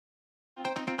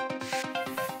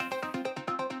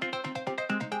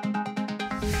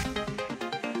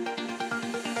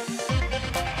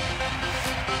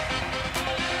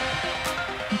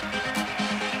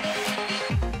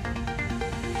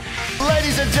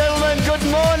and gentlemen, good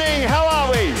morning. How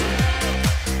are we?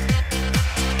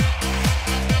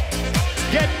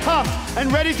 Get pumped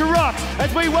and ready to rock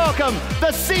as we welcome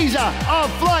the Caesar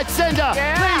of Flight Centre.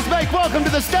 Yeah. Please make welcome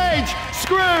to the stage,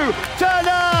 Screw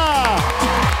Turner.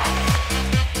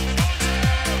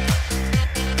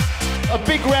 A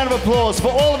big round of applause for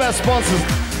all of our sponsors.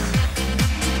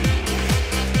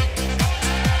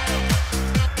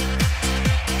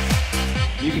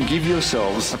 You can give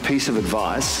yourselves a piece of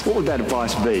advice. What would that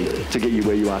advice be to get you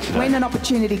where you are today? When an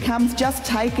opportunity comes, just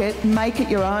take it and make it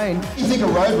your own. What do you think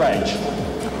of road rage?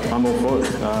 I'm all for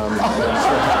it.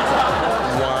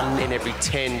 1 in every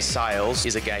 10 sales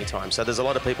is a gay time, so there's a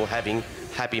lot of people having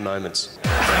happy moments.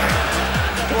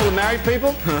 All the married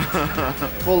people?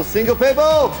 All the single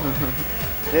people?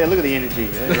 Yeah, look at the energy.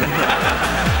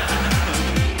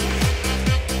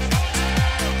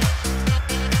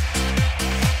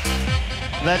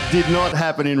 That did not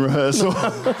happen in rehearsal.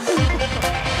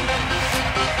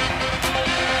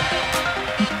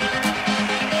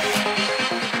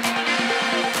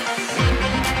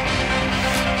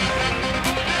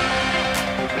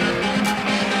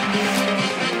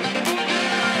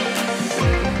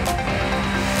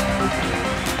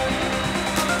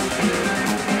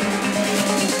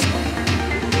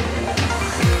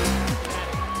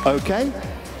 Okay.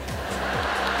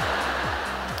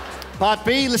 Part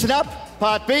B, listen up.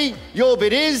 Part B, your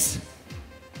bit is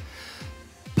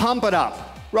pump it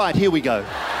up. Right, here we go.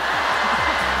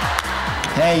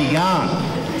 How you going?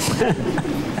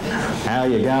 How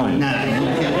you going? No,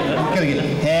 gotta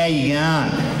get. How you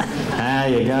going? How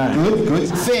you going? Good, good.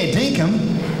 Fair dinkum.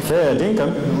 Fair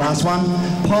dinkum. Last one.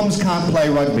 Poms can't play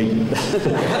rugby.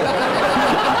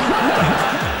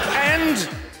 And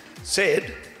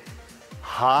said,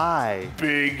 Hi.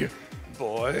 big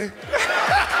boy.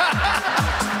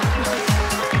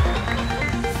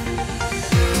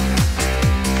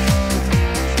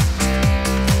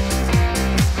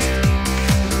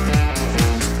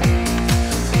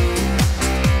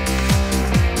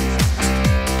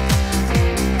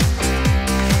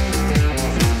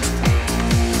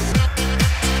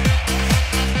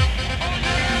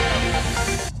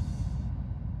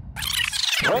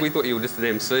 We thought you were just an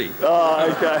MC. Oh,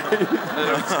 okay. And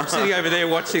I'm sitting over there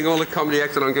watching all the comedy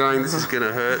acts and I'm going, this is going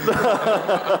to hurt.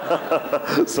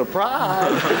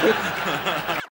 Surprise.